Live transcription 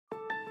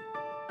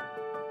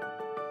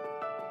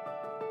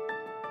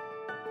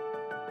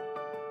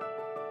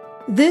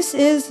This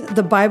is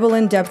the Bible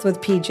in Depth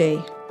with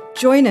PJ.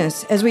 Join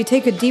us as we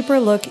take a deeper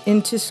look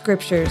into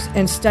scriptures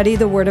and study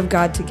the Word of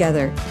God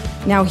together.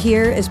 Now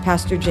here is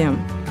Pastor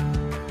Jim.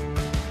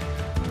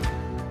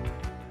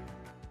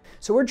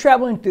 So we're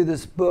traveling through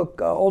this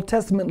book, Old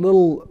Testament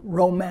little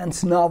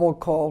romance novel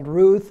called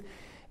Ruth.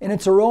 And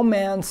it's a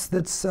romance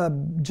that's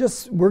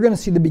we're going to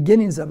see the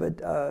beginnings of it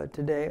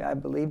today, I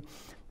believe,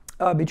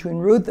 between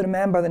Ruth and a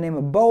man by the name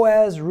of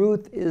Boaz.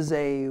 Ruth is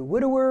a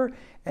widower,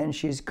 and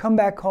she's come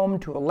back home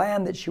to a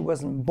land that she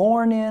wasn't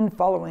born in,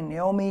 following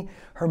Naomi,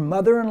 her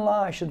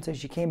mother-in-law. I shouldn't say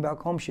she came back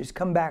home. She's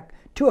come back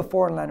to a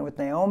foreign land with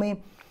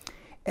Naomi.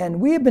 And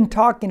we have been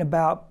talking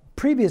about,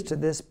 previous to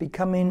this,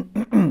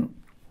 becoming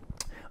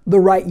the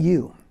right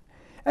you.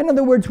 In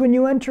other words, when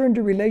you enter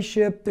into a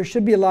relationship, there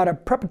should be a lot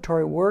of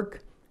preparatory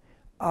work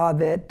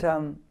that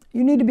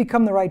you need to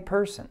become the right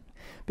person.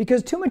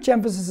 Because too much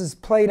emphasis is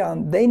played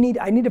on, I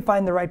need to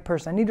find the right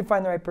person. I need to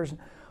find the right person.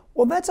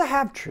 Well, that's a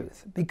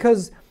half-truth.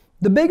 Because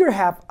the bigger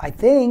half, I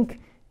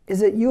think, is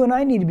that you and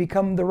I need to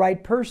become the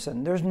right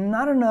person. There's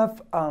not enough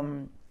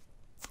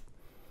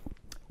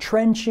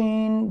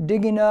trenching,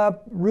 digging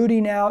up,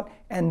 rooting out,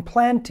 and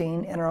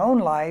planting in our own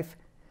life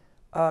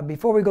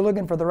before we go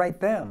looking for the right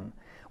them.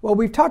 Well,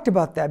 we've talked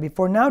about that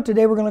before. Now,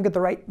 today, we're going to look at the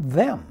right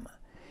them.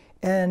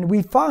 And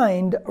we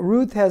find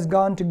Ruth has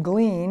gone to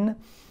glean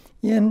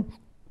in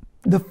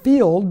the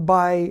field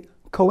by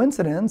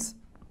coincidence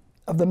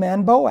of the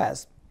man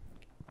Boaz.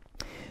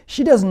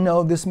 She doesn't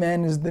know this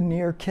man is the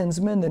near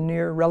kinsman, the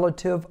near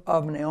relative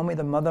of Naomi,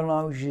 the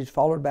mother-in-law who she's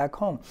followed back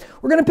home.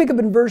 We're going to pick up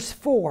in verse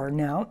 4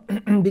 now,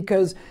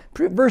 because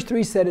verse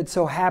 3 said it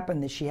so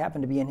happened that she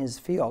happened to be in his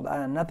field.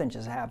 Nothing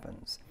just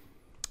happens.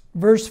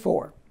 Verse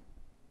 4.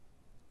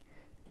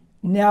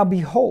 Now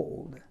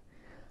behold,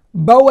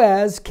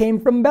 Boaz came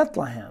from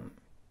Bethlehem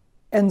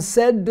and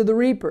said to the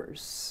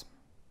reapers,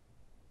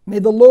 "May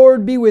the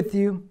Lord be with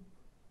you."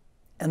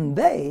 And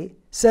they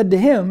said to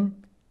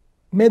him,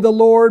 "May the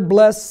Lord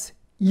bless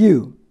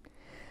you."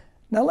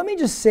 Now let me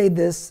just say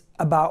this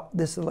about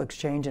this little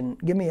exchange and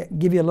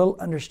give you a little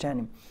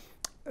understanding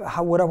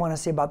what I want to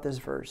say about this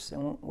verse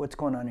and what's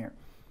going on here.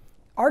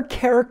 Our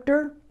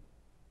character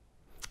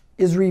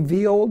is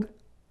revealed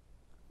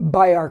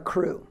by our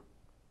crew.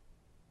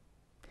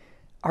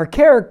 Our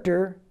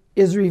character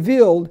is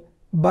revealed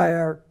by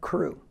our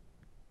crew.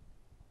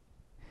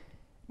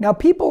 Now,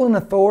 people in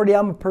authority,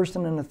 I'm a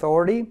person in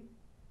authority.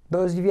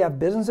 Those of you who have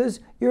businesses,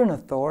 you're an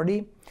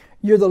authority.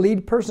 You're the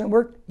lead person at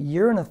work,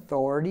 you're an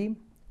authority.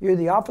 You're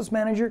the office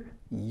manager,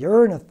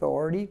 you're an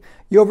authority.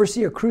 You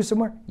oversee a crew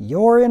somewhere,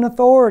 you're an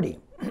authority.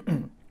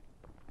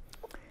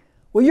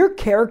 Well, your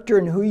character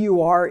and who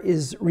you are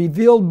is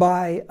revealed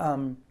by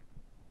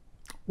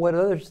what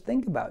others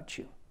think about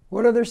you,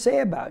 what others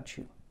say about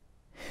you.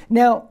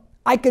 Now,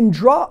 I can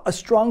draw a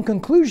strong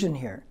conclusion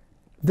here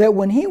that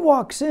when he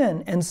walks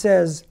in and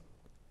says,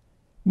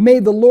 "May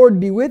the Lord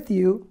be with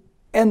you,"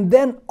 and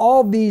then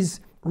all these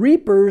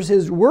reapers,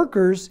 his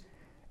workers,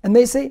 and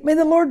they say, "May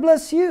the Lord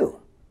bless you."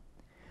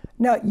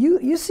 Now,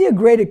 you see a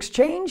great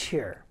exchange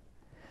here.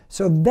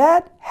 So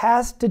that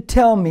has to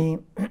tell me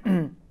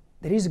that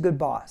he's a good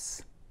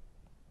boss.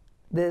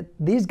 That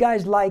these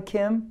guys like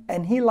him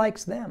and he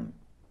likes them.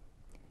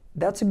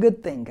 That's a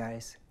good thing,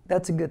 guys.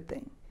 That's a good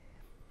thing.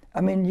 I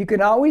mean, you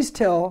can always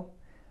tell,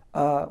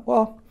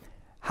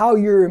 how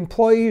your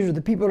employees or the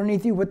people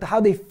underneath you, how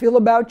they feel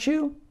about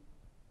you.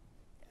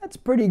 That's a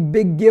pretty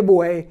big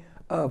giveaway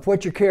of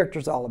what your character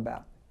is all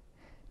about.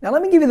 Now,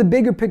 let me give you the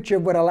bigger picture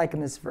of what I like in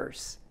this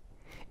verse.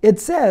 It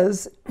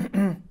says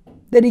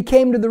that he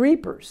came to the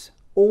reapers.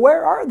 Well,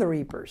 where are the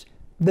reapers?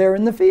 They're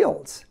in the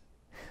fields.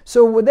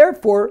 So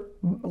therefore,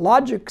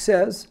 logic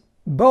says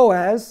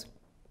Boaz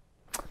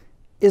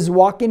is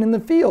walking in the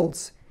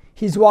fields.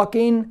 He's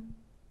walking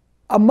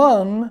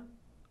among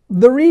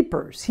the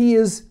reapers. He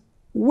is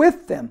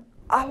with them.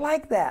 I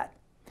like that.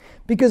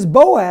 Because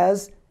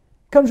Boaz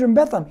comes from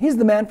Bethlehem. He's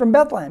the man from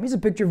Bethlehem. He's a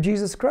picture of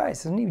Jesus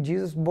Christ, isn't he?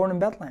 Jesus was born in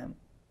Bethlehem.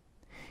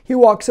 He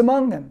walks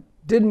among them.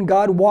 Didn't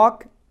God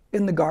walk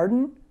in the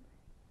garden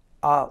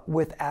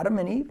with Adam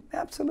and Eve?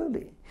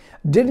 Absolutely.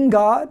 Didn't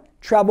God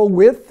travel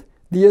with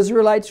the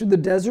Israelites through the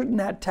desert in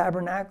that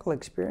tabernacle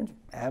experience?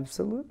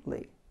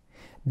 Absolutely.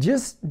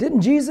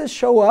 Didn't Jesus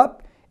show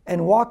up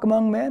and walk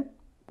among men?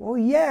 Well,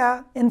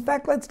 yeah. In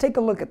fact, let's take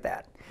a look at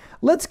that.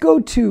 Let's go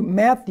to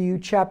Matthew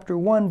chapter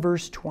 1,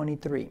 verse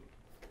 23.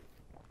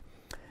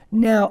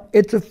 Now,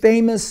 it's a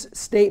famous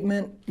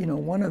statement,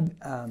 one of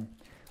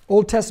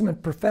Old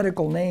Testament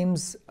prophetical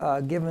names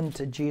given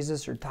to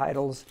Jesus or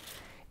titles.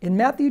 In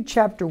Matthew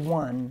chapter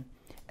 1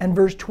 and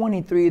verse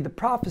 23, the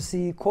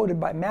prophecy quoted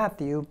by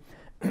Matthew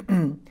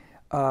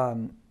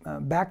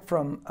back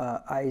from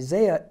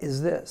Isaiah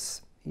is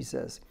this. He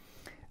says,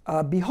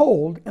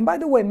 "Behold," and by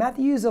the way,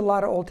 Matthew uses a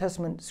lot of Old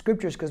Testament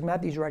scriptures because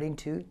Matthew's writing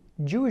to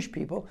Jewish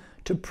people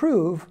to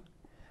prove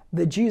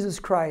that Jesus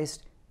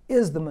Christ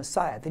is the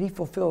Messiah, that he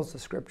fulfills the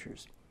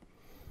scriptures.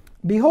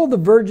 "Behold, the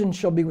virgin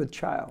shall be with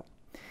child,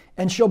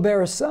 and shall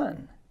bear a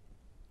son,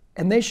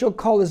 and they shall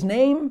call his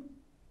name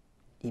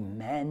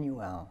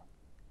Emmanuel,"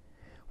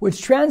 which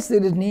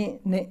translated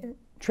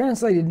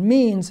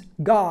means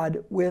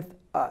God with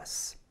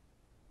us.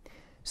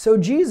 So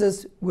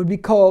Jesus would be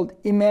called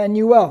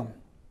Emmanuel.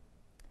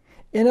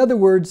 In other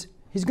words,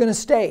 he's going to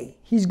stay.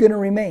 He's going to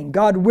remain.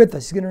 God with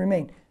us. He's going to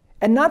remain.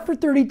 And not for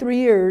 33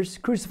 years,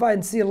 crucified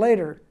and see you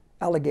later,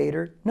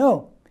 alligator.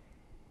 No.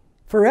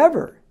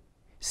 Forever.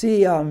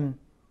 See, you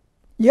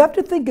have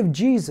to think of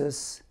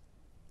Jesus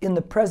in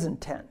the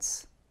present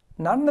tense.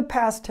 Not in the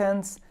past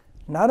tense,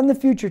 not in the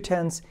future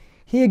tense.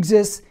 He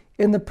exists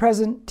in the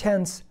present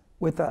tense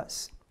with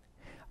us.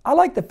 I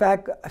like the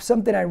fact of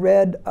something I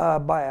read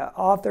by an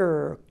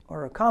author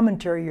or a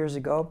commentary years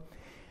ago.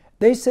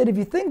 They said, if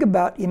you think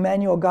about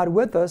Emmanuel, God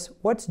with us,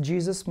 what's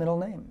Jesus' middle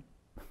name?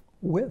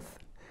 With.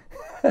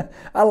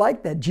 I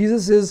like that.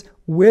 Jesus is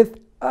with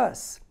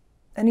us,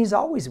 and he's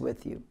always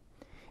with you.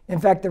 In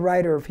fact, the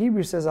writer of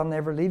Hebrews says, I'll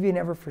never leave you,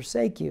 never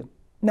forsake you.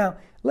 Now,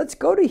 let's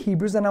go to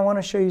Hebrews, and I want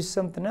to show you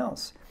something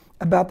else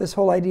about this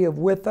whole idea of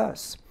with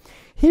us.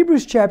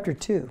 Hebrews chapter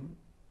 2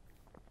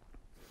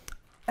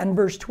 and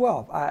verse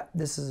 12.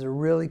 This is a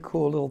really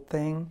cool little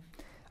thing.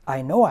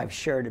 I know I've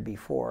shared it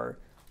before.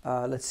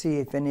 Let's see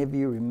if any of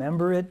you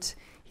remember it.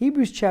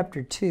 Hebrews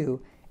chapter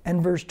 2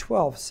 and verse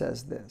 12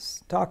 says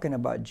this, talking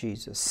about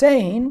Jesus,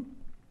 saying,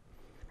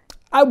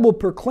 I will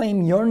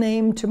proclaim your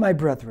name to my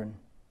brethren.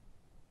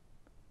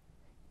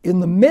 In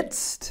the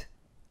midst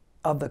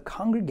of the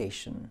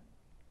congregation,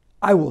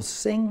 I will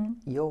sing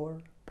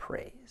your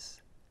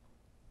praise.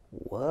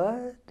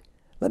 What?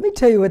 Let me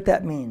tell you what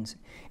that means.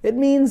 It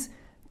means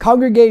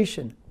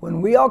congregation.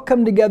 When we all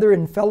come together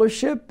in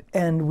fellowship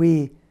and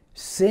we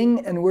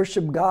sing and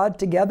worship God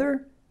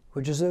together,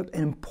 which is an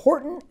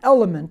important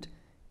element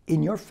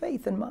in your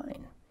faith and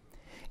mine.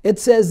 It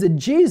says that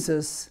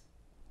Jesus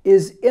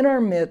is in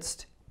our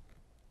midst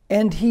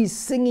and he's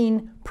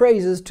singing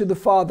praises to the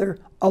Father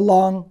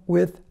along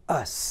with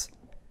us.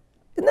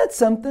 Isn't that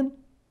something?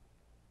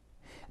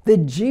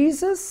 That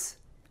Jesus,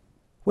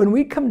 when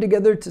we come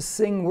together to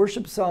sing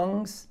worship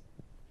songs,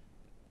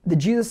 that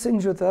Jesus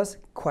sings with us,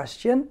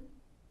 question,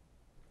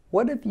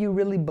 what if you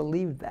really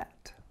believe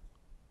that?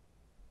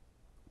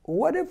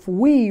 What if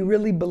we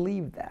really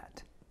believe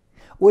that?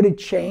 Would it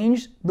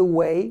change the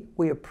way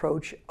we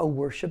approach a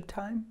worship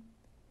time?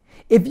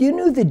 If you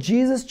knew that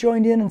Jesus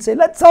joined in and said,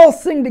 let's all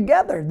sing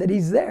together, that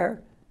he's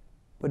there,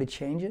 would it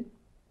change it?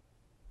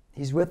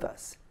 He's with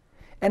us.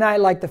 And I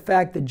like the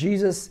fact that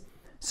Jesus,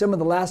 some of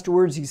the last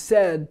words he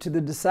said to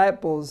the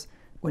disciples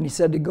when he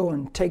said to go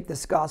and take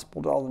this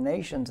gospel to all the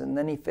nations, and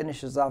then he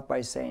finishes off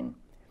by saying,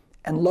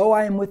 and lo,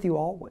 I am with you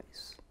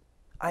always.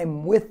 I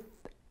am with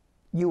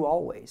you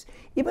always,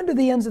 even to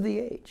the ends of the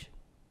age.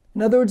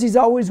 In other words, he's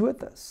always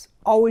with us,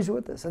 always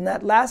with us. And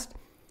that last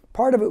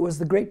part of it was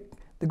the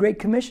Great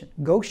Commission.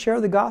 Go share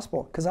the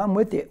gospel, because I'm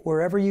with you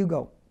wherever you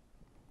go.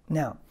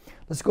 Now,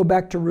 let's go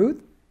back to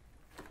Ruth,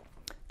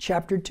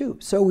 chapter 2.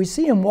 So we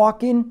see him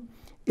walking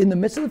in the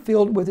midst of the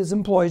field with his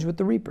employees, with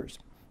the reapers.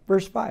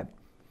 Verse 5.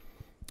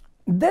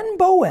 Then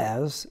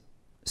Boaz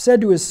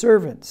said to his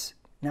servants,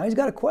 now he's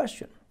got a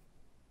question,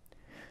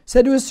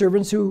 said to his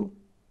servant who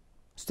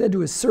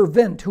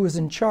was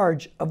in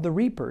charge of the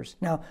reapers.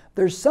 Now,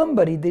 there's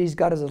somebody that he's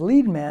got as a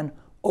lead man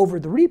over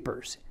the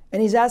reapers.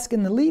 And he's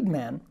asking the lead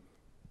man,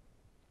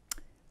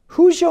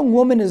 whose young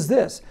woman is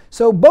this?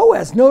 So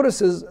Boaz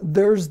notices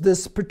there's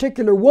this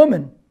particular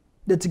woman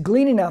that's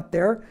gleaning out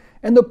there,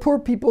 and the poor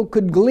people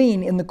could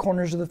glean in the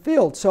corners of the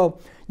field. So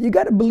you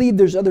got to believe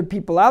there's other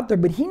people out there,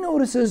 but he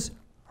notices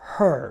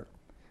her.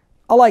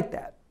 I like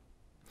that.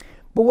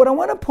 But what I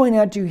want to point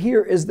out to you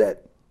here is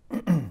that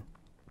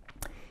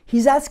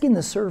he's asking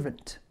the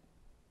servant,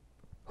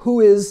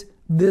 who is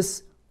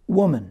this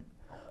woman?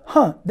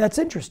 That's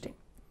interesting.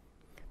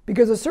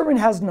 Because the servant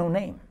has no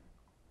name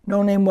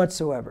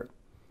whatsoever.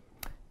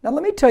 Now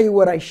let me tell you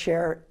what I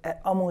share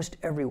at almost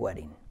every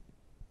wedding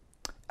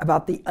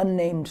about the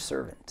unnamed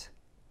servant.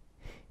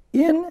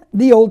 In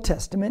the Old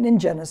Testament, in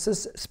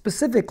Genesis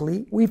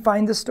specifically, we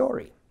find the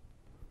story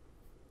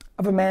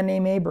of a man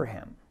named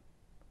Abraham.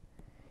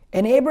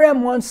 And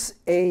Abraham wants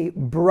a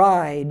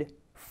bride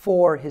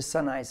for his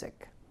son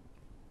Isaac.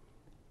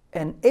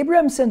 And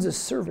Abraham sends a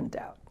servant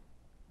out.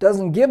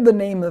 Doesn't give the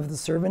name of the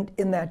servant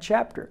in that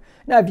chapter.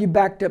 Now, if you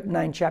backed up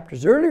 9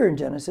 chapters earlier in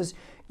Genesis,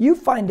 you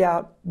find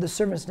out the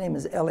servant's name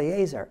is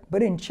Eleazar.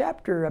 But in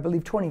chapter, I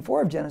believe,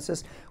 24 of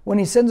Genesis, when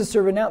he sends a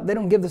servant out, they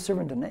don't give the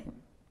servant a name.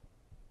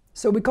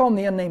 So we call him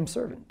the unnamed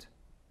servant.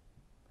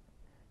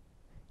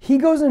 He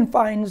goes and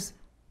finds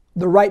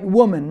the right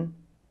woman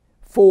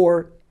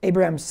for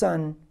Abraham's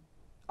son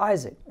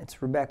Isaac.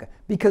 It's Rebekah.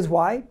 Because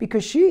why?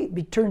 Because she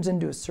turns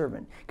into a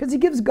servant. Because he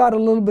gives God a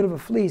little bit of a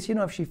fleece. You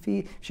know, if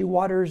she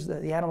waters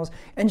the animals.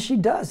 And she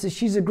does.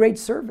 She's a great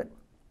servant.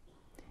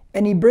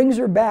 And he brings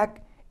her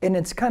back, and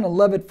it's kind of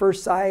love at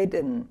first sight,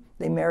 and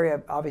they marry.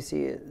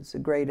 Obviously, it's a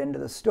great end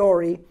of the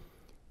story.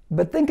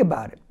 But think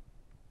about it.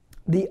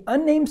 The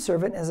unnamed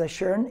servant, as I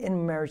share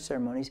in marriage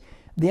ceremonies,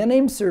 the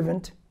unnamed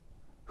servant,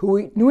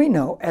 who we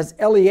know as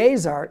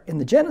Eleazar in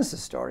the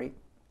Genesis story,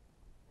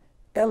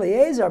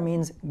 Eleazar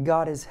means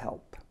God is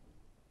help.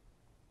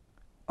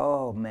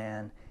 Oh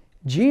man,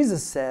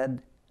 Jesus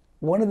said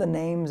one of the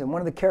names and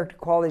one of the character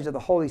qualities of the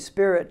Holy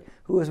Spirit,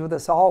 who is with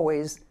us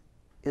always,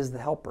 is the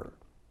helper.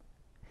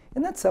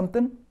 Isn't that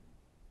something?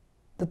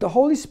 That the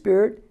Holy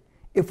Spirit,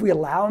 if we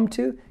allow Him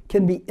to,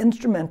 can be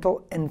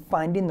instrumental in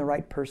finding the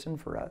right person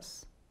for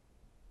us.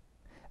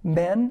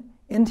 Men,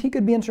 and He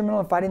could be instrumental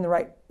in finding the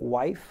right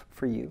wife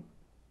for you.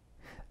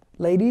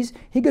 Ladies,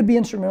 He could be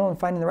instrumental in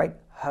finding the right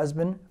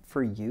husband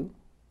for you.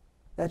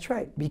 That's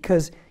right,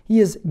 because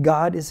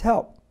God is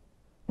help.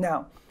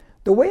 Now,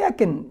 the way I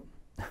can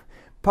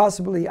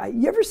possibly,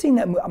 you ever seen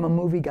that? I'm a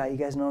movie guy, you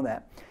guys know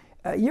that.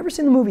 You ever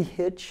seen the movie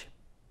Hitch?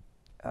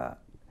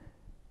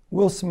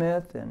 Will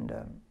Smith and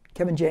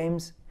Kevin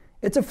James.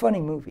 It's a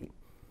funny movie.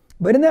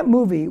 But in that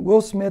movie,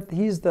 Will Smith,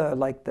 he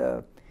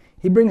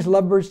brings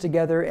lovebirds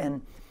together,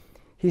 and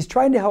he's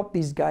trying to help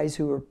these guys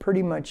who are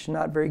pretty much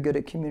not very good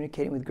at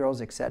communicating with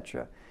girls,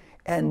 etc.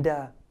 And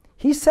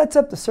he sets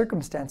up the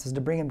circumstances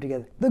to bring them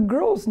together. The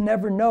girls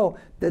never know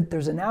that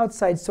there's an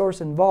outside source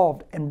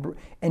involved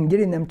in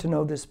getting them to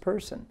know this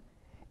person.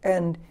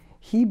 And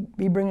he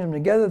brings them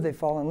together, they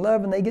fall in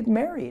love, and they get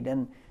married,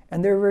 and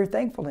they're very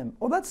thankful to him.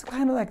 Well, that's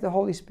kind of like the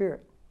Holy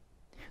Spirit.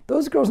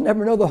 Those girls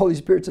never know the Holy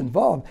Spirit's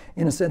involved,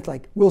 in a sense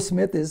like Will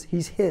Smith is.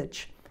 He's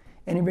Hitch,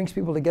 and he brings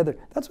people together.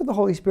 That's what the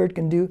Holy Spirit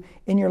can do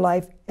in your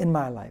life, in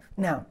my life.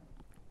 Now,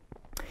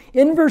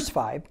 in verse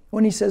 5,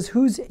 when he says,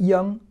 whose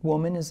young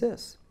woman is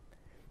this?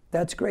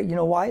 That's great. You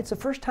know why? It's the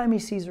first time he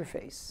sees her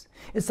face.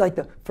 It's like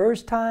the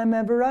first time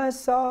ever I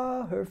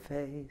saw her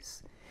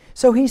face.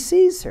 So he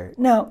sees her.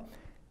 Now,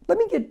 let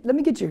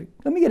me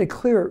get a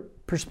clearer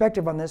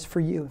perspective on this for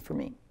you and for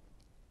me.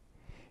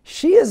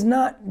 She is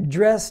not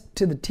dressed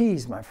to the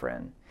T's, my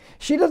friend.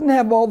 She doesn't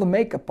have all the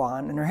makeup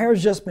on, and her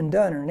hair's just been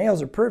done, her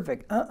nails are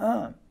perfect.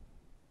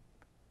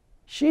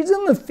 She's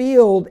in the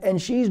field, and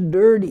she's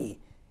dirty,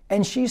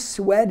 and she's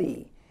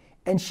sweaty,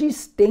 and she's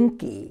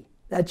stinky.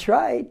 That's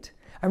right.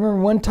 I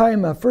remember one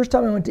time, first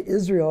time I went to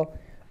Israel,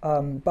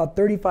 about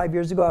 35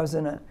 years ago, I was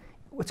in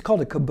what's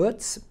called a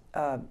kibbutz.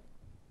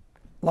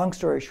 Long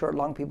story short,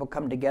 long people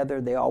come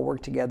together. They all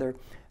work together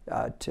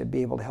to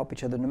be able to help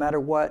each other, no matter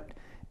what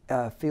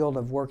field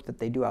of work that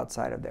they do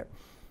outside of there.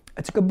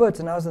 It's a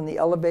kibbutz, and I was in the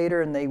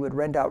elevator, and they would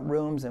rent out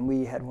rooms, and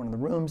we had one of the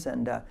rooms,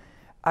 and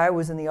I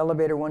was in the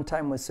elevator one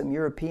time with some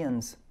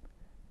Europeans.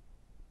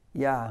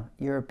 Yeah,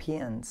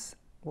 Europeans.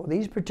 Well,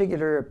 these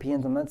particular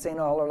Europeans, I'm not saying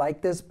all are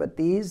like this, but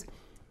these,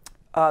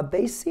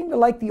 they seem to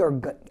like the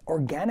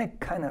organic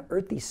kind of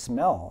earthy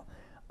smell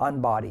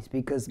on bodies,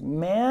 because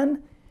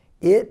man,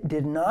 it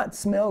did not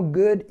smell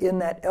good in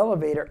that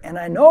elevator. And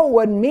I know it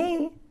wasn't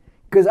me,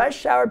 because I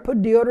showered,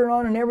 put deodorant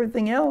on and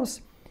everything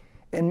else.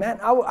 And man,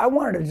 I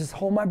wanted to just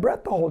hold my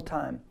breath the whole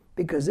time,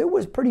 because it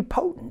was pretty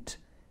potent.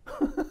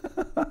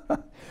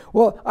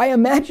 Well, I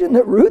imagine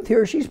that Ruth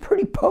here, she's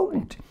pretty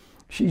potent.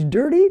 She's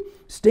dirty,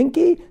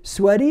 stinky,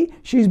 sweaty.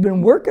 She's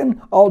been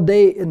working all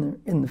day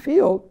in the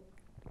field.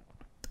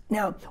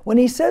 Now, when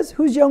he says,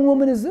 whose young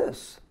woman is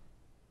this?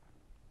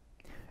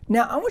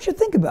 Now, I want you to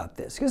think about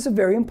this, because it's a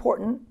very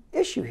important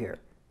issue here.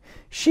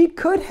 She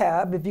could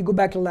have, if you go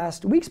back to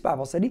last week's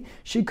Bible study,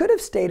 she could have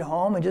stayed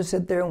home and just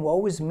sit there and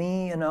woe is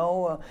me,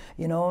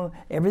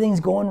 everything's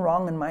going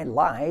wrong in my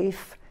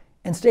life,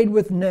 and stayed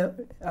with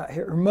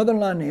her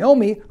mother-in-law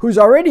Naomi, who's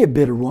already a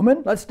bitter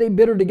woman. Let's stay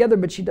bitter together,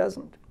 but she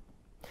doesn't.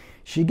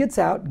 She gets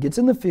out, gets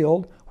in the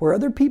field where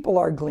other people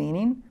are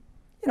gleaning,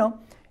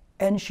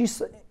 and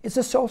it's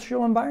a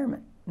social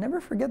environment. Never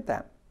forget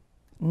that.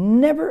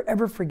 Never,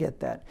 ever forget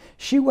that.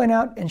 She went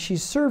out and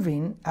she's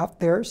serving out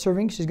there, she's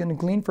going to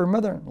glean for her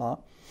mother-in-law.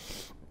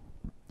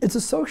 It's a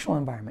social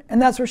environment,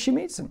 and that's where she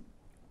meets him,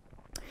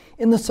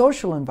 in the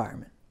social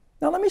environment.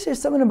 Now, let me say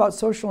something about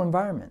social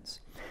environments.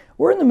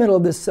 We're in the middle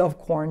of this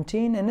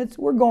self-quarantine, and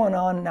we're going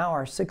on now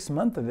our 6th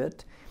month of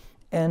it,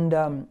 and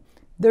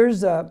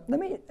there's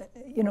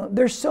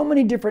so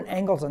many different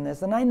angles on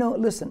this, and I know,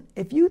 listen,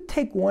 if you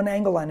take one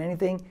angle on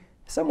anything,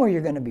 somewhere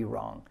you're going to be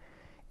wrong.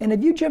 And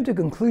if you jump to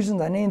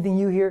conclusions on anything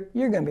you hear,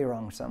 you're going to be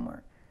wrong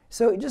somewhere.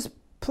 So just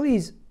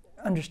please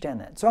understand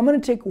that. So I'm going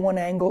to take one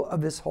angle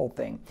of this whole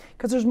thing,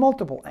 because there's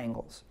multiple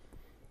angles.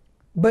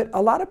 But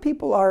a lot of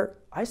people are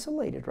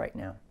isolated right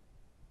now.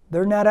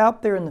 They're not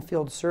out there in the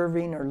field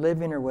serving or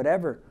living or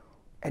whatever.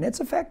 And it's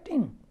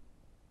affecting.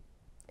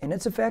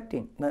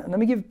 Now, let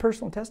me give a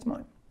personal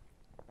testimony.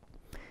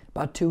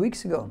 About 2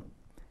 weeks ago,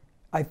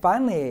 I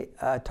finally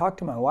talked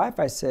to my wife.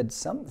 I said,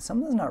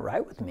 something's not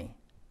right with me.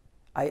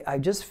 I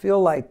just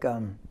feel like, I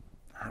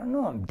don't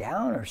know, I'm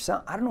down or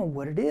something. I don't know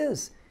what it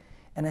is.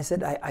 And I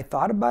said, I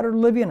thought about it,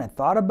 Olivia, and I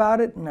thought about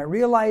it, and I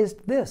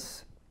realized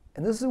this.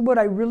 And this is what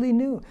I really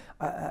knew.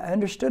 I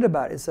understood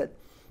about it. Is that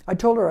I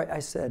told her, I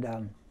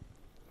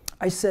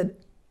said,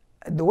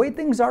 the way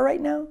things are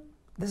right now,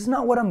 this is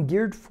not what I'm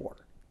geared for.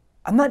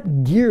 I'm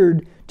not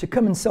geared to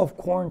come in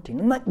self-quarantine.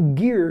 I'm not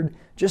geared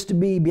just to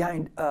be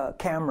behind a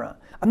camera.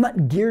 I'm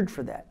not geared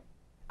for that.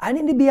 I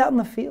need to be out in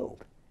the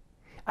field.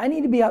 I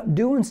need to be out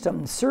doing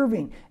something,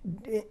 serving,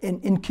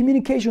 in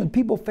communication with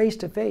people face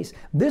to face.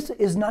 This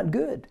is not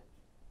good.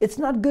 It's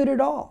not good at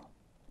all.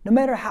 No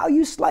matter how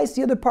you slice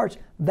the other parts,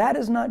 that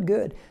is not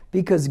good.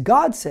 Because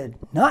God said,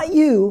 not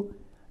you,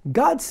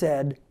 God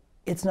said,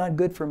 it's not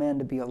good for man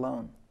to be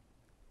alone.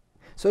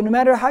 So no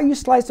matter how you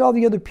slice all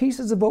the other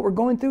pieces of what we're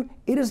going through,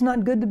 it is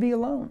not good to be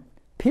alone.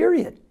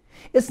 Period.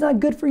 It's not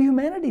good for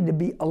humanity to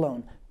be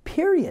alone.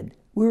 Period.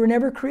 We were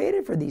never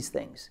created for these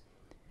things.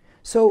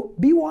 So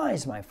be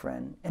wise, my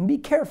friend, and be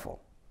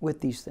careful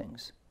with these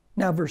things.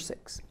 Now, verse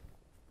 6.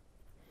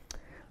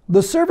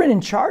 The servant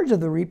in charge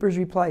of the reapers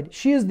replied,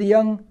 she is the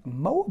young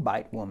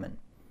Moabite woman.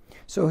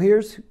 So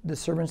here's the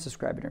servant's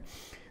describing her,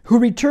 who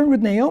returned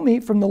with Naomi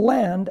from the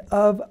land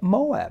of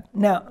Moab.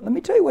 Now, let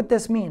me tell you what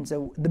this means,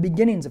 the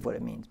beginnings of what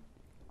it means.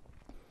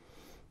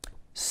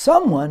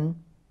 Someone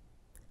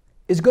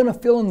is going to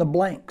fill in the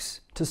blanks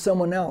to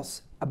someone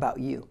else about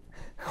you.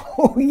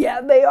 Oh,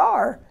 yeah, they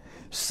are.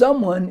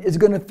 Someone is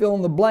going to fill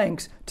in the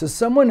blanks to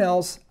someone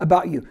else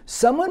about you.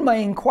 Someone might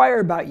inquire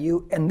about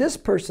you, and this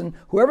person,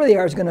 whoever they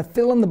are, is going to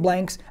fill in the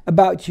blanks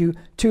about you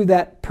to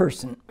that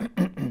person.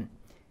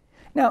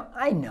 Now,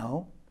 I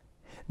know,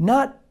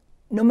 no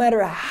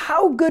matter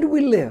how good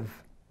we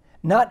live,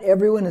 not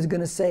everyone is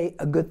going to say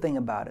a good thing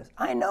about us.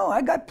 I know,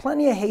 I got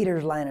plenty of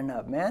haters lining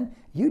up, man.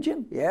 You,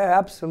 Jim? Yeah,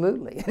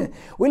 absolutely.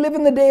 We live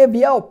in the day of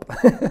Yelp.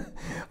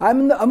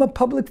 I'm a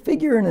public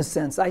figure in a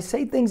sense. I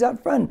say things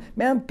out front.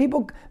 Man,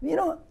 people,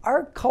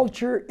 our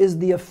culture is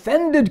the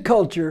offended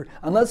culture.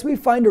 Unless we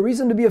find a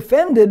reason to be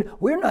offended,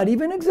 we're not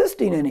even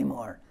existing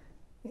anymore.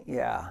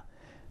 Yeah.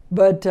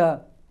 But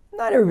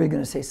not everybody's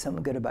going to say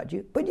something good about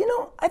you. But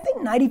I think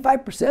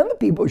 95% of the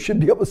people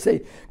should be able to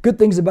say good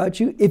things about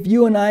you if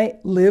you and I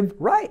live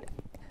right.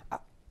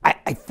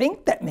 I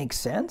think that makes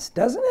sense,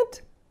 doesn't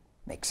it?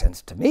 Makes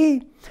sense to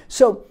me.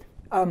 So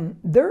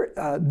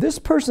this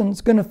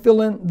person's going to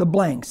fill in the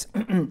blanks.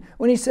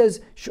 When he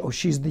says,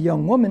 she's the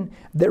young woman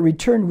that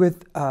returned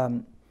with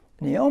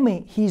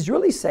Naomi, he's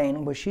really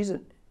saying, well, she's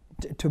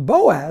to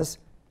Boaz,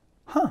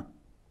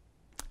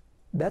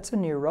 that's a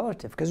near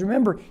relative. Because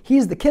remember,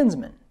 he's the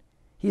kinsman.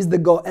 He's the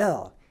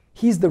Goel.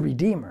 He's the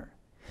redeemer.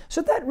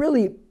 So that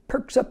really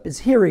perks up his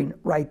hearing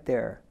right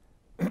there.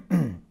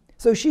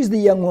 So she's the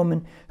young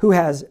woman who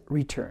has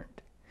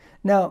returned.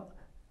 Now,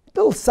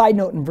 little side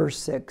note in verse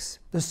 6,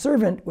 the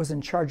servant was in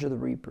charge of the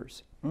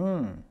reapers.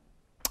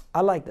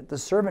 I like that. The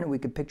servant we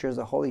could picture as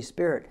the Holy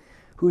Spirit,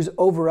 who's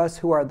over us,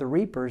 who are the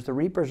reapers. The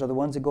reapers are the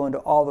ones that go into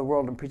all the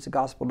world and preach the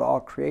gospel to all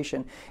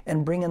creation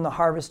and bring in the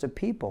harvest of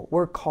people.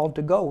 We're called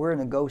to go. We're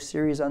in a Go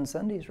series on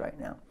Sundays right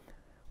now.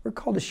 We're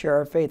called to share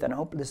our faith, and I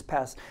hope this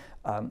past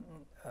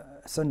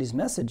Sunday's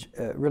message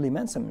really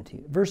meant something to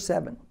you. Verse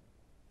 7.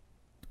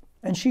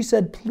 And she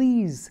said,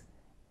 please.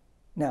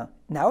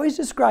 Now he's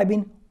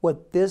describing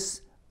what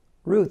this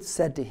Ruth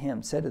said to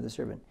him, said to the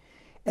servant.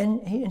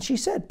 And she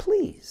said,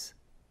 please,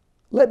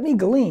 let me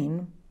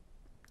glean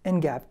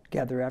and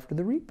gather after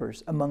the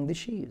reapers among the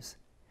sheaves.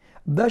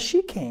 Thus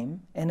she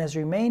came and has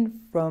remained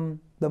from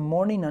the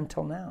morning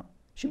until now.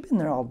 She's been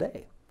there all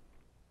day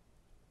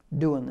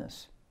doing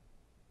this.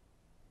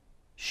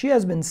 She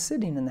has been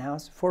sitting in the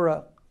house for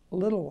a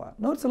little while.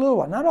 No, it's a little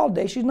while, not all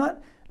day. She's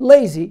not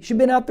lazy. She's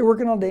been out there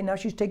working all day. Now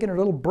she's taking her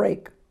little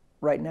break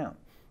right now.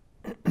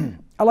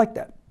 I like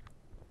that.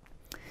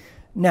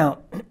 Now,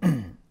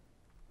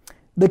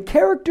 the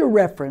character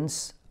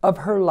reference of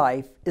her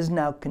life is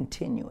now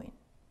continuing.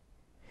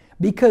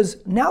 Because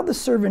now the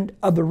servant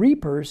of the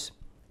reapers,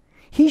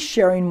 he's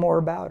sharing more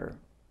about her.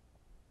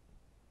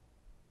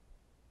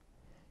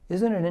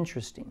 Isn't it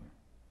interesting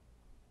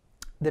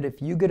that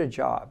if you get a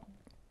job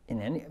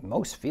in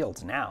most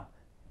fields now,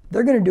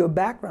 they're going to do a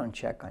background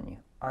check on you,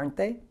 aren't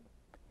they?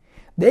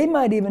 They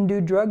might even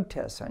do drug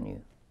tests on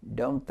you,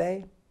 don't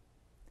they?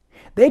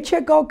 They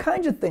check all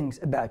kinds of things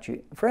about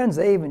you. Friends,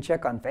 they even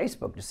check on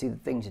Facebook to see the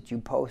things that you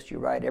post, you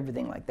write,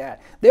 everything like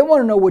that. They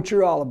want to know what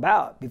you're all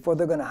about before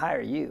they're going to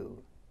hire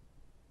you.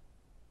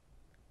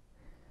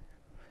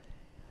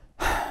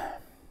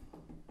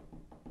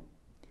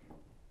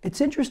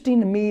 It's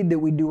interesting to me that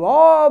we do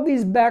all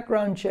these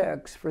background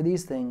checks for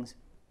these things,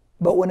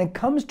 but when it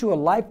comes to a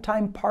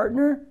lifetime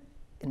partner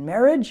in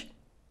marriage,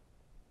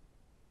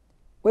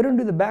 we don't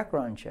do the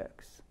background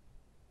checks.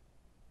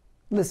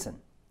 Listen,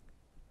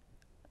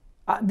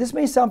 this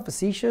may sound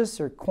facetious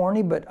or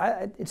corny, but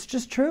it's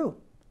just true.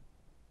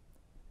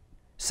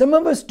 Some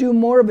of us do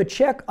more of a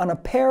check on a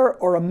pear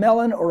or a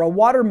melon or a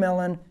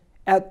watermelon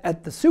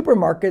at the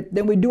supermarket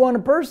than we do on a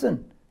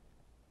person.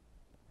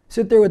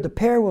 Sit there with the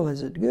pear, well,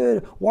 is it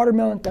good?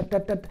 Watermelon,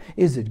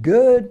 is it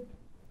good?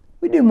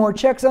 We do more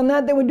checks on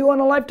that than we do on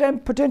a lifetime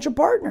potential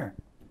partner.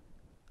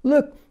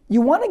 Look,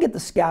 you want to get the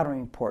scouting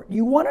report.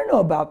 You want to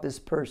know about this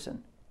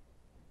person.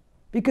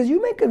 Because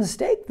you make a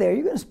mistake there,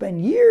 you're going to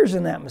spend years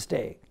in that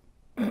mistake.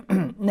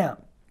 Now,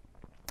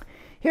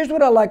 here's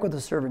what I like what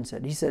the servant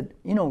said. He said,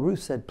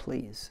 Ruth said,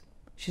 please.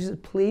 She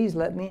said, please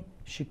let me.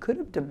 She could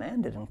have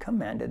demanded and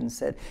commanded and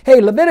said, hey,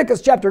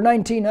 Leviticus chapter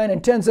 19, 9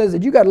 and 10 says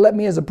that you got to let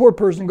me as a poor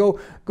person go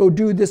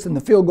do this in the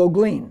field, go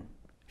glean.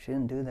 She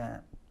didn't do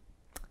that.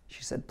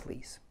 She said,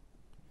 please.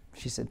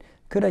 She said,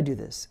 could I do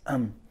this?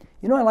 You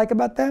know what I like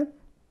about that?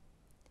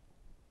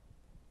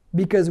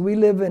 Because we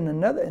live in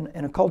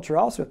in a culture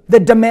also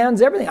that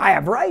demands everything. I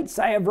have rights.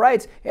 I have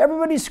rights.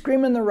 Everybody's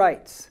screaming the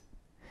rights.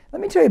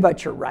 Let me tell you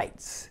about your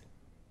rights.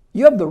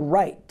 You have the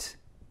right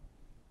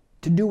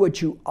to do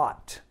what you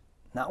ought,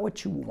 not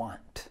what you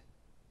want.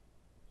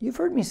 You've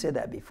heard me say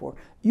that before.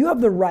 You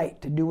have the right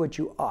to do what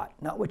you ought,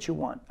 not what you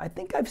want. I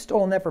think I've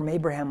stolen that from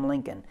Abraham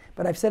Lincoln,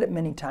 but I've said it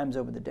many times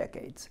over the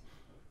decades.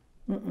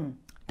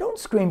 Don't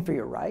scream for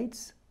your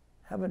rights.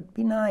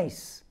 Be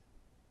nice.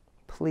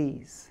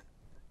 Please.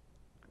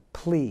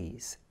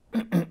 Please.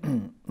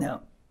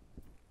 Now,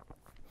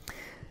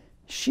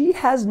 she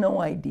has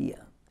no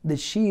idea that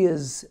she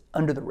is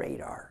under the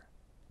radar,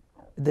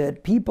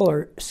 that people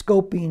are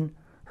scoping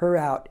her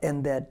out,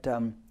 and that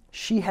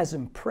she has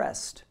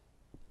impressed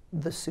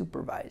the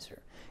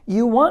supervisor.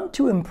 You want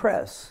to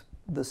impress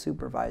the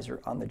supervisor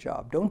on the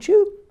job, don't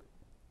you?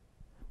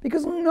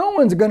 Because no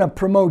one's going to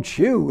promote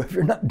you if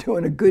you're not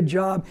doing a good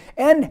job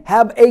and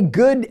have a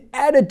good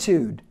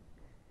attitude.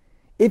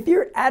 If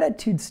your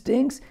attitude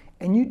stinks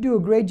and you do a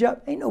great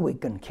job, ain't nobody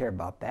going to care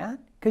about that,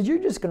 because you're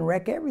just going to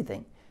wreck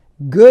everything.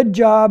 Good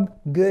job,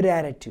 good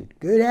attitude.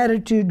 Good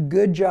attitude,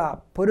 good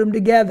job. Put them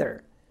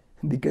together,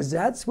 because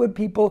that's what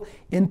people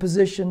in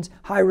positions,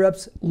 higher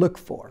ups, look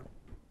for.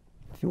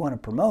 If you want to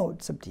promote,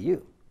 it's up to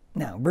you.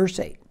 Now, verse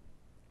 8.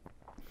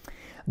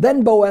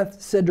 Then Boaz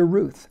said to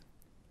Ruth,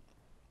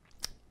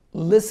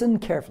 listen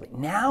carefully.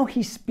 Now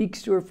he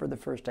speaks to her for the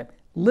first time.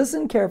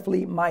 Listen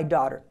carefully, my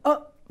daughter.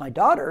 Oh, my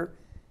daughter?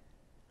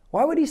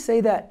 Why would he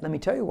say that? Let me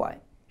tell you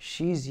why.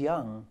 She's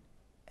young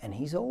and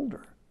he's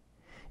older.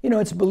 You know,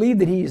 it's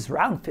believed that he's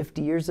around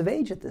 50 years of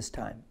age at this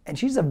time, and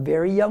she's a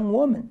very young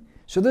woman.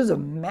 So there's a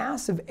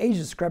massive age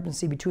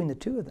discrepancy between the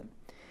two of them.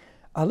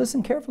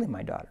 Listen carefully,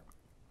 my daughter.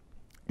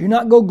 Do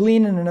not go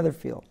glean in another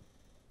field.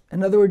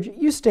 In other words,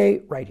 you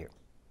stay right here.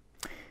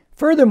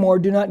 Furthermore,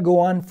 do not go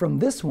on from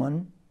this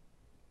one,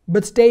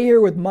 but stay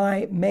here with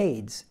my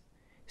maids.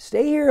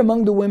 Stay here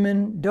among the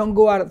women. Don't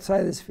go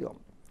outside of this field.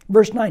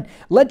 Verse 9,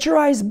 let your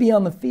eyes be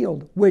on the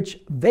field which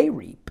they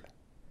reap,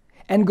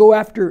 and go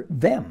after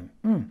them.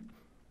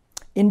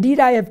 Indeed,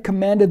 I have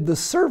commanded the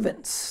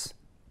servants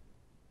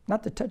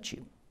not to touch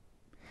you.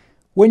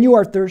 When you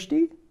are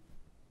thirsty,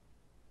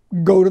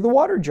 go to the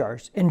water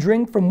jars and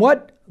drink from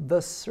what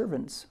the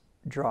servants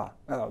draw.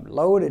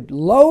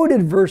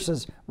 Loaded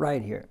verses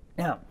right here.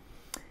 Now,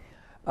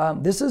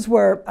 this is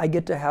where I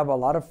get to have a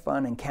lot of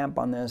fun and camp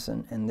on this,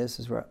 and this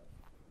is where...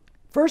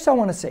 First, I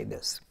want to say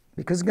this,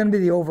 because it's going to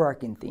be the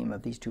overarching theme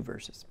of these two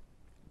verses.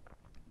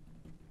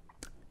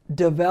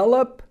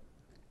 Develop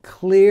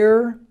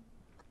clear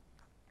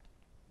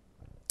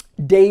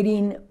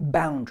dating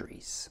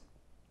boundaries.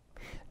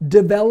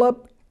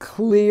 Develop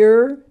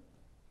clear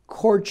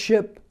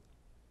courtship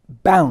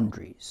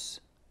boundaries.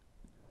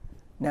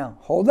 Now,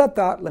 hold that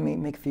thought. Let me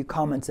make a few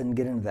comments and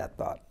get into that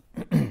thought.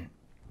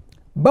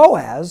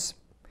 Boaz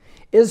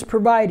is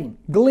providing,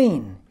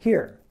 glean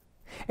here.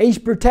 He's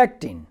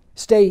protecting,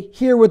 stay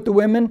here with the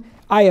women.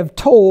 I have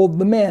told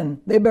the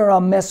men, they better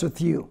not mess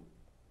with you,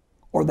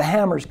 or the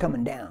hammer's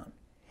coming down.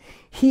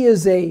 He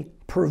is a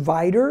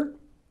provider.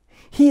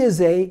 He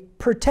is a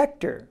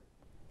protector.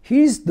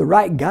 He's the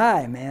right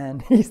guy,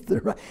 man. He's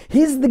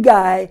the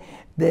guy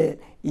that,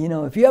 you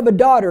know, if you have a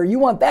daughter, you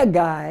want that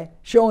guy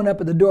showing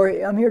up at the door.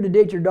 I'm here to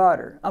date your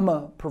daughter. I'm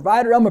a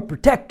provider. I'm a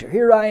protector.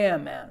 Here I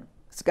am, man.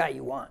 It's the guy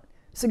you want.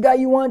 It's the guy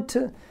you want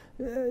to,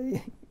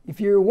 if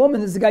you're a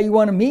woman, it's the guy you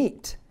want to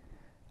meet.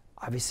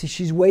 Obviously,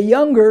 she's way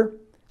younger,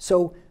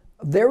 so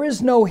there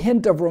is no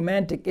hint of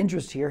romantic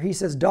interest here. He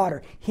says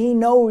daughter. He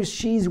knows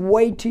she's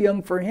way too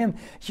young for him.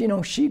 You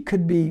know, she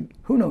could be,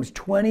 who knows,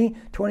 20,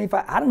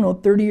 25, I don't know,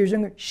 30 years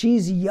younger.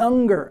 She's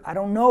younger. I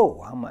don't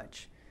know how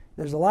much.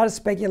 There's a lot of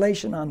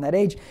speculation on that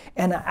age,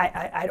 and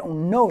I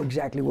don't know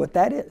exactly what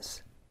that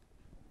is.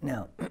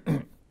 Now,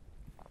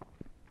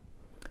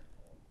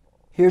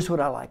 here's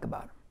what I like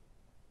about him.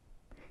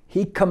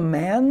 He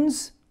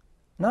commands,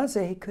 not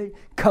say he could,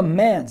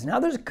 commands. Now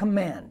there's a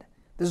command.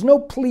 There's no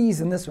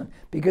please in this one,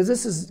 because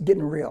this is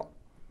getting real.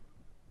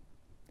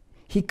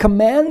 He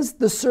commands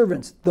the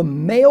servants, the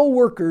male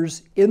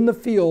workers in the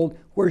field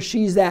where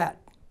she's at.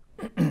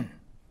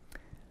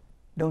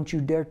 Don't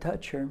you dare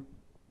touch her.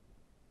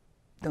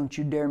 Don't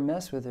you dare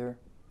mess with her.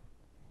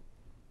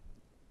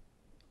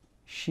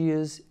 She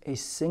is a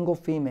single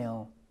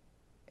female,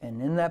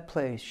 and in that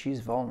place,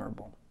 she's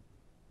vulnerable.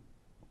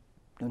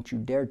 Don't you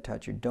dare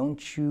touch her.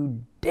 Don't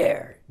you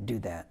dare do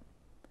that.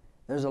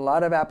 There's a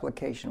lot of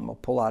application we'll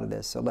pull out of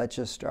this, so let's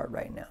just start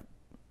right now.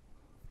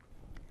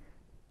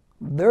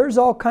 There's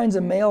all kinds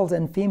of males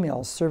and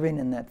females serving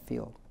in that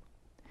field.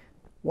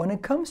 When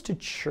it comes to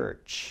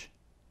church,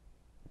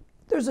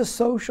 there's a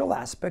social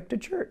aspect to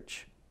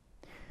church.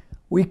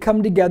 We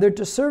come together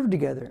to serve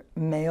together,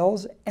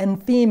 males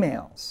and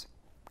females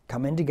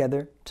coming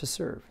together to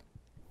serve.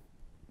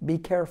 Be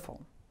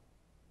careful.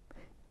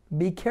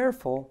 Be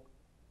careful,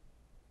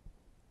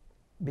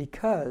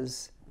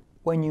 because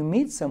when you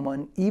meet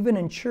someone, even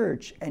in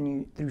church, and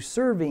you through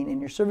serving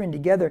and you're serving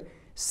together,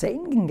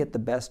 Satan can get the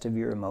best of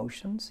your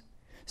emotions.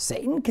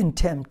 Satan can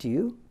tempt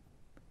you.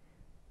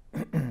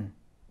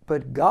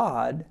 But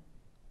God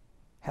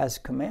has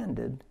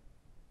commanded,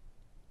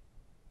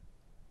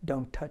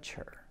 don't touch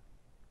her.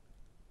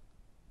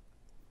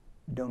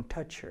 Don't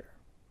touch her.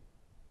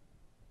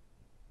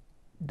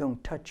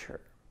 Don't touch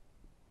her.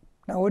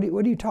 Now, what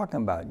are you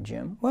talking about,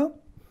 Jim? Well,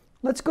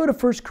 let's go to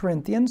 1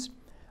 Corinthians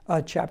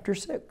chapter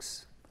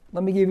 6.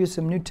 Let me give you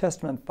some New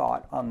Testament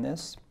thought on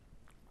this.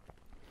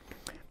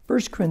 1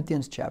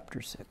 Corinthians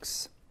chapter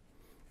 6.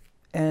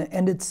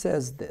 And it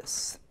says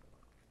this.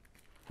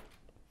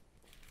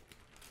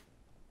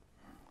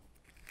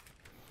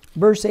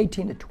 Verse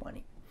 18 to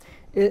 20.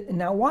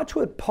 Now watch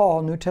what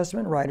Paul, New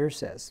Testament writer,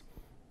 says.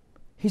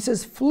 He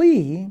says,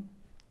 flee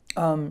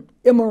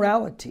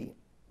immorality.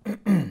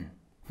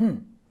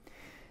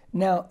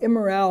 Now,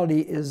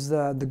 immorality is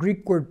the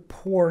Greek word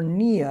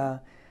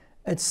porneia.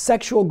 It's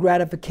sexual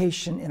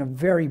gratification in a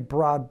very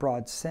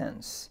broad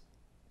sense.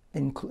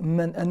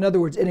 In other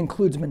words, it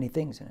includes many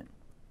things in it.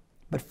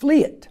 But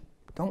flee it.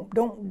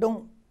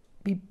 Don't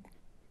be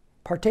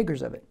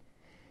partakers of it.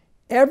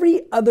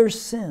 Every other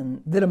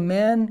sin that a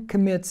man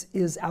commits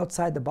is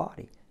outside the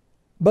body,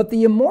 but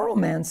the immoral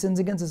man sins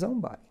against his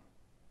own body.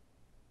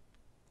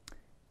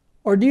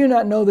 Or do you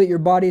not know that your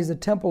body is a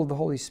temple of the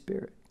Holy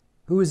Spirit,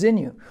 who is in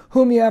you,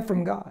 whom you have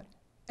from God,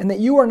 and that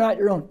you are not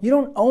your own? You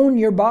don't own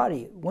your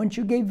body once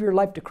you gave your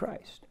life to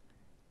Christ.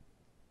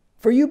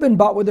 For you've been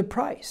bought with a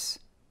price.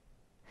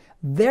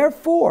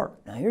 Therefore,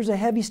 now here's a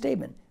heavy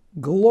statement,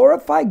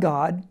 glorify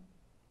God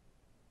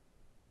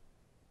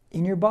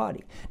in your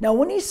body. Now,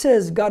 when he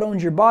says God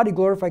owns your body,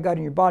 glorify God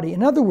in your body,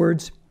 in other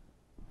words,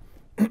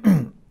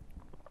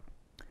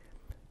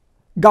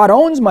 God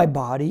owns my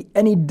body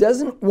and he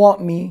doesn't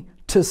want me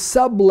to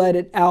sublet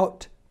it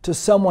out to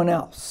someone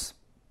else.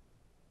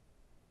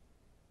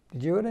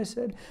 Did you hear what I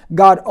said?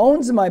 God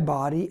owns my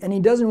body and he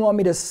doesn't want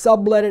me to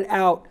sublet it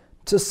out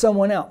to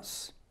someone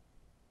else.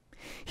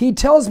 He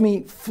tells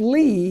me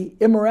flee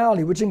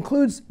immorality, which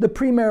includes the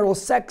premarital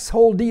sex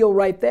whole deal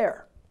right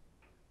there.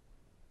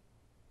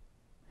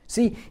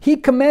 See, he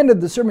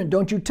commanded the servant,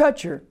 don't you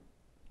touch her.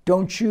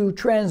 Don't you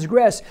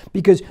transgress,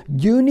 because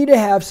you need to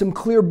have some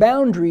clear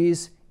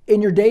boundaries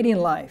in your dating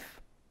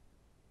life.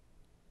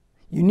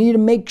 You need to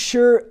make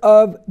sure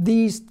of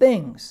these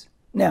things.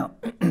 Now,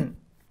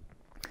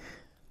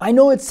 I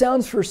know it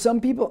sounds for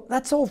some people,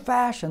 that's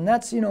old-fashioned,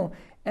 that's,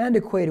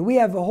 antiquated. We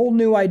have a whole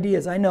new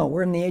ideas. I know,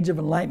 we're in the age of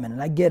enlightenment,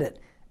 and I get it.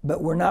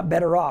 But we're not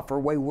better off, we're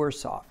way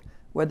worse off,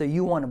 whether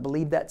you want to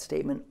believe that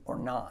statement or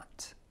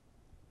not.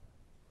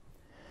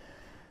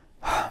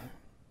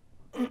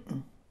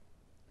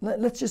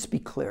 Let's just be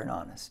clear and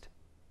honest.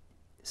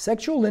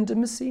 Sexual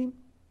intimacy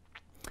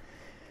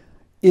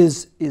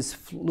is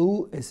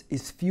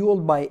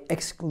fueled by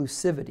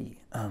exclusivity.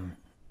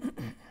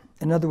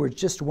 In other words,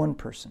 just one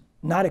person,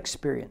 not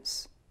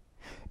experience.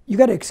 You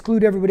got to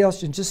exclude everybody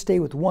else and just stay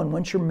with one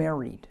once you're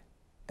married.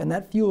 And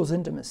that fuels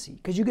intimacy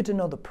because you get to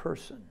know the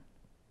person.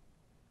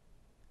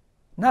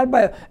 Not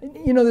by,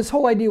 this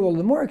whole idea, well,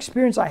 the more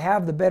experience I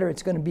have, the better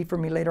it's going to be for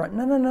me later on.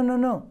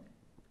 No.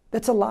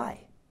 That's a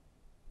lie.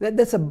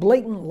 That's a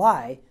blatant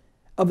lie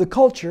of the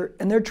culture,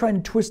 and they're trying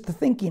to twist the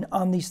thinking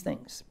on these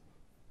things.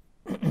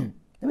 Let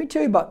me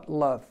tell you about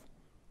love,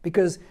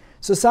 because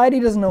society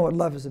doesn't know what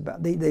love is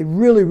about. They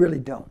really, really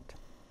don't.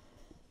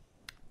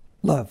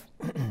 Love.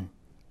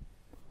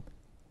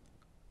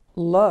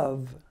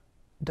 Love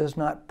does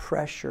not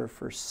pressure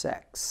for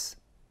sex.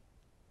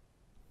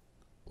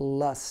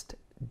 Lust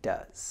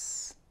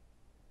does.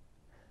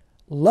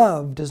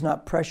 Love does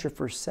not pressure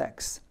for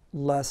sex.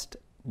 Lust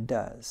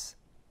does.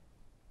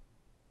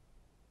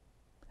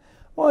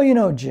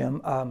 Well,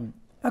 Jim,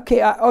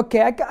 okay,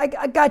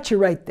 I got you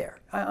right there.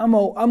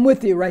 I'm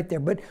with you right there.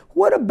 But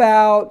what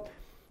about,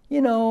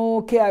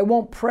 okay, I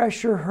won't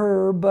pressure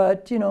her,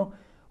 but,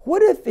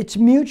 what if it's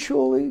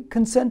mutually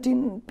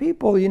consenting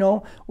people,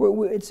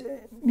 it's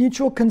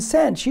mutual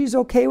consent. She's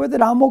okay with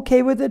it, I'm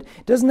okay with it.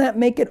 Doesn't that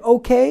make it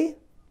okay?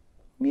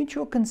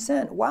 Mutual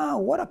consent. Wow,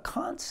 what a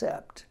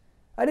concept.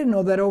 I didn't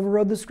know that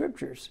overrode the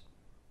scriptures.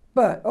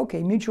 But,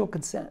 okay, mutual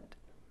consent.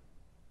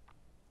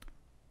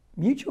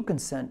 Mutual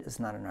consent is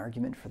not an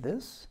argument for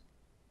this.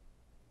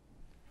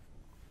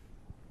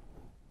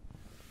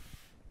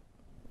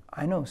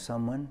 I knew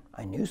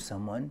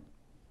someone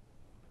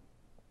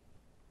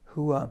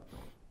who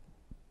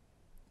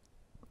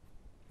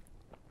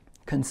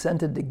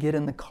consented to get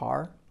in the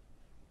car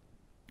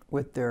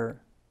with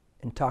their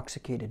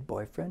intoxicated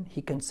boyfriend.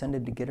 He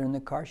consented to get her in the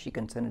car. She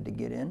consented to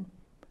get in,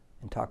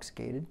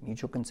 intoxicated,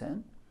 mutual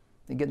consent.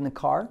 They get in the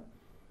car.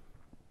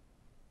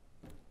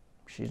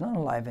 She's not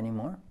alive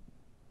anymore.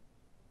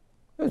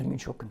 It was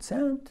mutual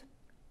consent.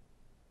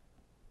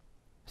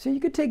 So you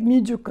could take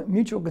mutual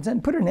consent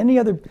and put it in any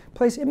other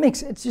place.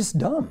 It's just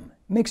dumb.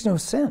 It makes no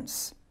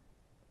sense.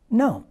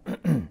 No.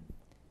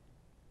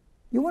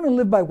 You want to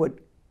live by what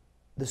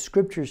the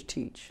scriptures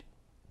teach.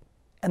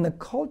 And the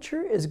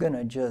culture is going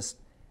to just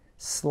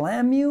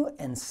slam you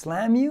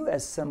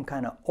as some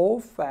kind of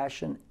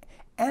old-fashioned,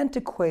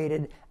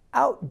 antiquated,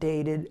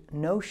 outdated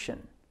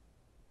notion.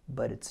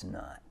 But it's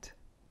not.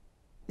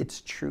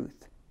 It's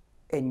truth.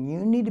 And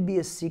you need to be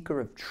a seeker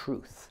of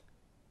truth,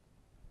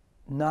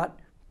 not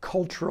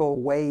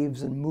cultural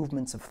waves and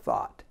movements of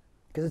thought,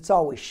 because it's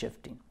always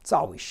shifting. It's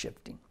always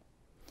shifting.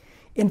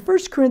 In 1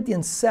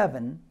 Corinthians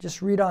 7,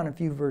 just read on a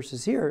few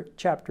verses here,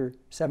 chapter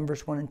 7,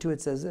 verse 1 and 2,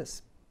 it says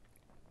this.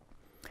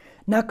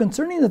 Now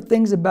concerning the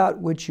things about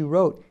which you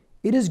wrote,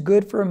 it is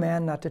good for a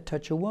man not to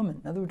touch a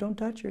woman. In other words, don't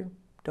touch her.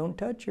 Don't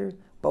touch her.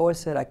 Boaz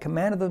said, I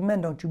commanded those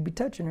men, don't you be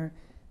touching her.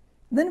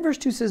 And then verse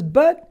 2 says,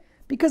 but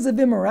because of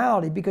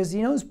immorality, because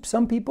he knows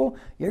some people,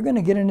 you're going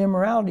to get an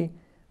immorality,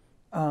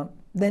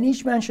 then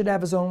each man should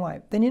have his own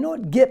wife. Then you know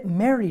what? Get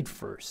married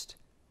first.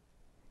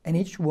 And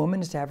each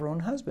woman is to have her own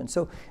husband.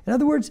 So, in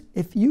other words,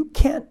 if you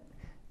can't,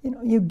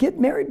 you get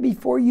married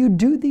before you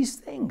do these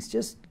things.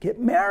 Just get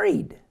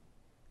married.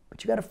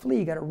 But you got to flee.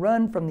 You got to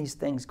run from these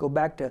things. Go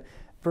back to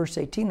verse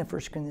 18 of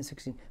 1 Corinthians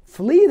 16.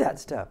 Flee that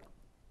stuff.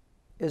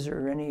 Is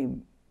there any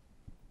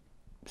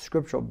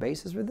scriptural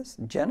basis for this?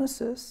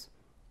 Genesis.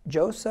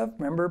 Joseph,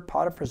 remember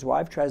Potiphar's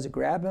wife tries to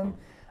grab him.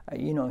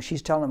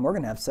 She's telling him, we're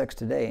going to have sex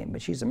today.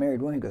 But she's a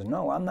married woman. He goes,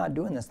 no, I'm not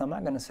doing this. I'm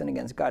not going to sin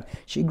against God.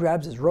 She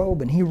grabs his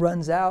robe and he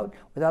runs out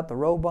without the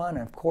robe on.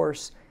 And of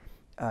course,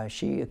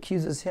 she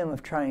accuses him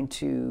of trying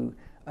to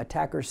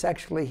attack her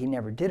sexually. He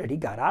never did it. He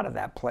got out of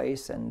that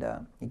place and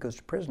he goes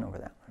to prison over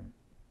that one.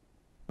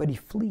 But he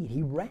fled.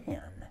 He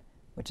ran,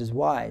 which is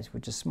wise,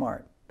 which is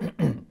smart.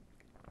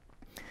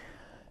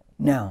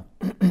 Now,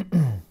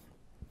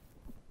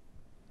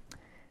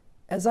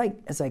 as I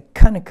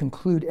kind of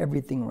conclude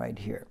everything right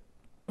here,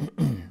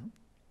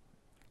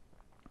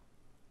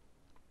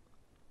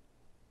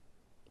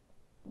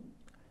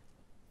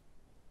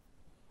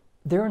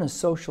 they're in a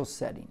social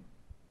setting,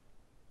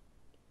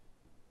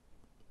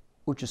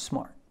 which is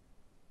smart.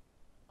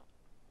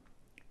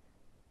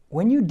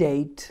 When you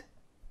date,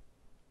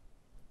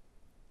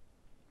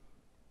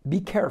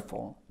 be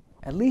careful.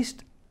 At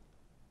least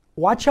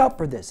watch out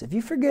for this. If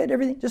you forget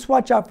everything, just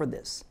watch out for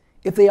this.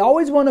 If they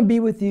always want to be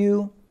with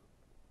you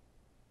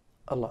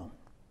alone.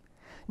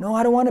 No,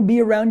 I don't want to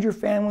be around your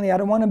family. I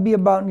don't want to be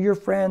about your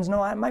friends.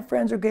 No, my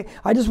friends are okay.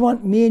 I just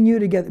want me and you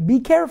together. Be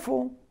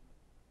careful.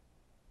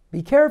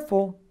 Be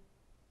careful.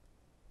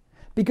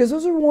 Because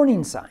those are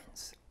warning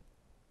signs.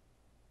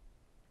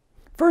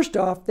 First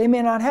off, they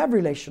may not have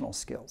relational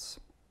skills.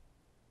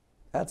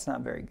 That's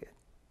not very good.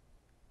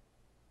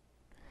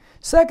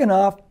 Second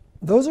off,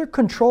 those are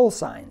control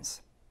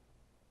signs.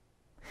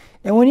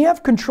 And when you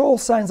have control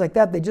signs like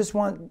that,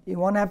 you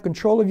want to have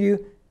control of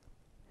you.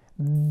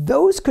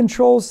 Those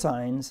control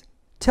signs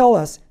tell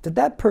us that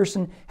that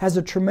person has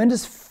a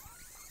tremendous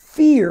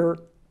fear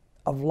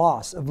of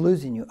loss, of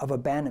losing you, of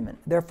abandonment.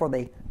 Therefore,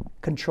 they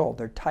control.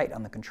 They're tight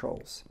on the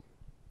controls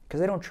because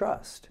they don't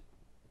trust.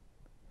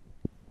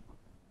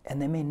 And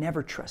they may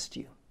never trust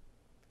you,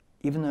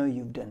 even though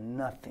you've done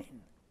nothing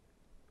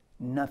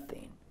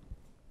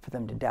for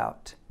them to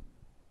doubt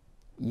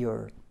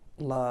your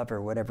love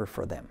or whatever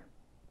for them.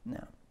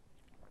 Now,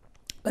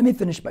 let me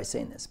finish by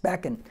saying this.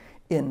 Back in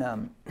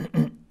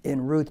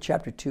Ruth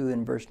chapter 2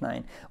 and verse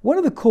 9, one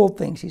of the cool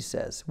things he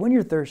says, when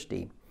you're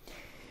thirsty,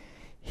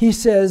 he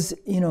says,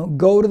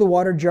 go to the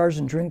water jars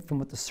and drink from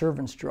what the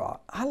servants draw.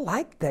 I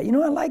like that. I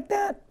like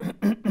that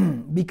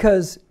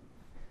because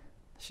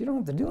you don't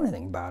have to do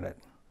anything about it.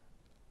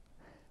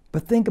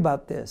 But think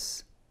about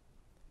this.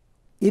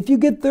 If you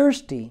get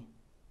thirsty,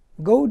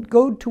 go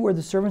to where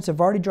the servants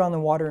have already drawn the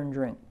water and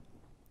drink.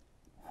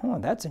 Oh,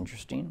 that's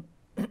interesting.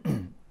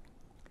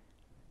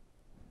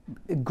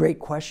 A great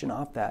question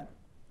off that.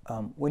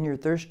 When you're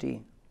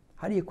thirsty,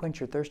 how do you quench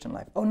your thirst in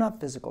life? Oh, not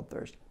physical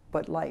thirst,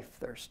 but life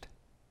thirst.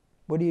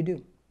 What do you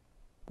do?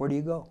 Where do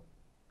you go?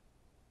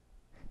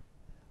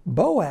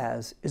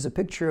 Boaz is a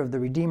picture of the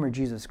Redeemer,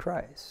 Jesus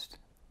Christ.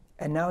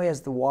 And now he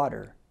has the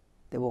water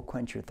that will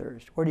quench your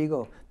thirst. Where do you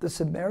go? The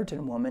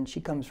Samaritan woman,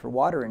 she comes for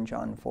water in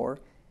John 4.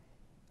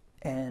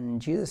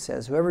 And Jesus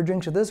says, whoever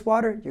drinks of this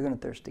water, you're going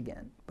to thirst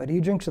again. But he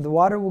who drinks of the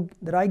water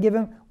that I give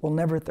him will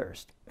never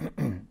thirst.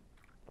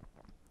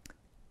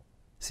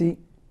 See,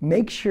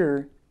 make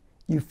sure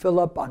you fill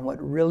up on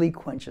what really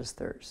quenches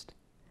thirst.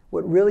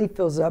 What really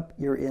fills up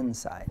your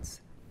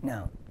insides.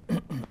 Now,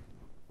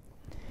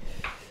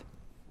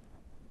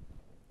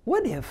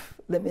 what if,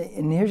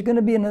 and here's going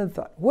to be another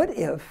thought. What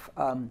if,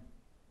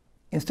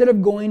 instead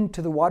of going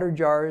to the water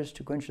jars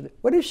to quench the,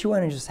 what if she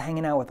went and just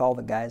hanging out with all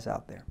the guys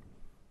out there?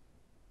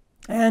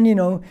 And,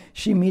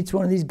 she meets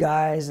one of these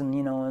guys and,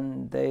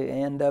 and they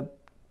end up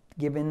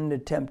giving into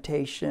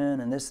temptation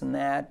and this and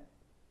that.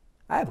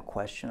 I have a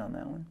question on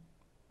that one.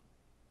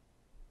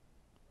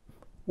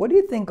 What do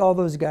you think all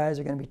those guys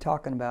are going to be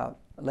talking about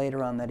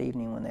later on that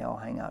evening when they all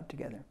hang out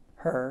together?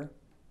 Her.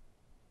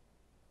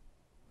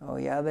 Oh,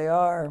 yeah, they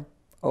are.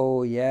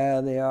 Oh, yeah,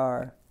 they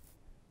are.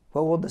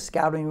 What will the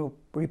scouting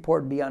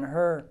report be on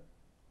her?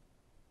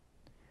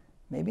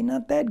 Maybe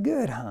not that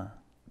good, huh?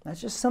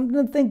 That's just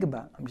something to think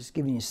about. I'm just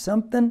giving you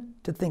something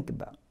to think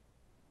about.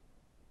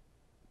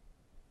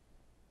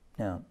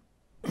 Now,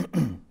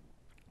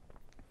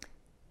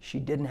 she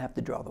didn't have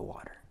to draw the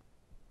water.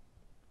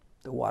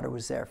 The water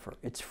was there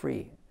it's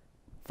free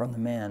from the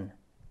man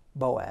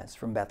Boaz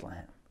from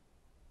Bethlehem.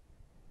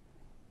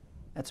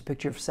 That's a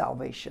picture of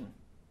salvation.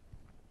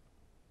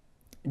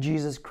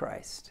 Jesus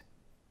Christ,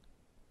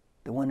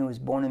 the one who was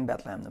born in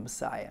Bethlehem, the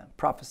Messiah,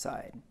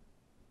 prophesied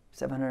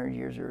 700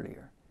 years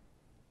earlier.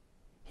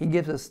 He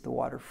gives us the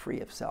water free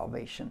of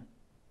salvation.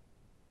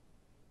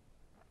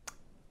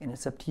 And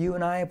it's up to you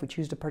and I if we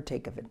choose to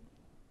partake of it.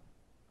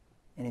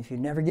 And if you've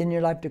never given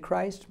your life to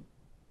Christ,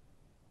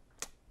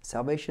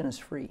 salvation is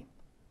free.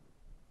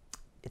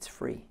 It's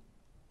free.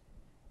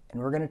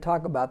 And we're going to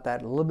talk about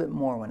that a little bit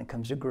more when it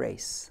comes to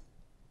grace,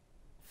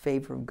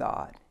 favor of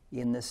God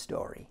in this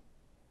story,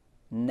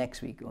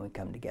 next week when we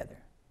come together.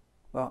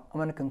 Well, I'm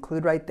going to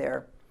conclude right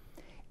there.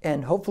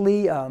 And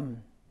hopefully, I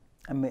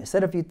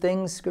said a few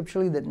things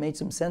scripturally that made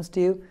some sense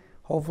to you.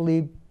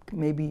 Hopefully,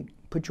 maybe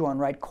put you on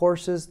right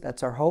courses.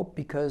 That's our hope,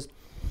 because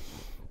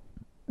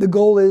the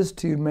goal is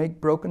to make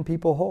broken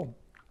people whole.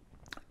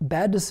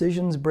 Bad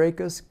decisions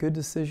break us. Good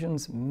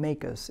decisions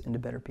make us into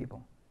better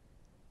people.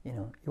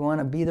 You want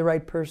to be the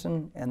right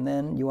person, and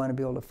then you want to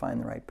be able to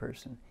find the right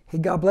person. Hey,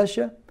 God bless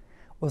you.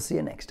 We'll see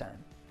you next time.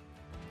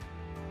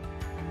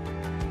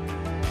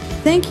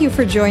 Thank you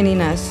for joining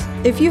us.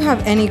 If you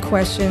have any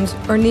questions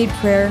or need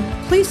prayer,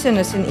 please send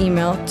us an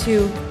email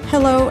to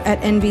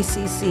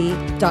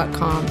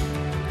hello@nbcc.com.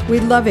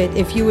 We'd love it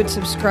if you would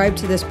subscribe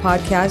to this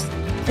podcast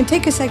and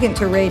take a second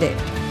to rate it.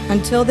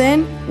 Until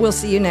then, we'll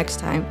see you next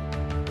time.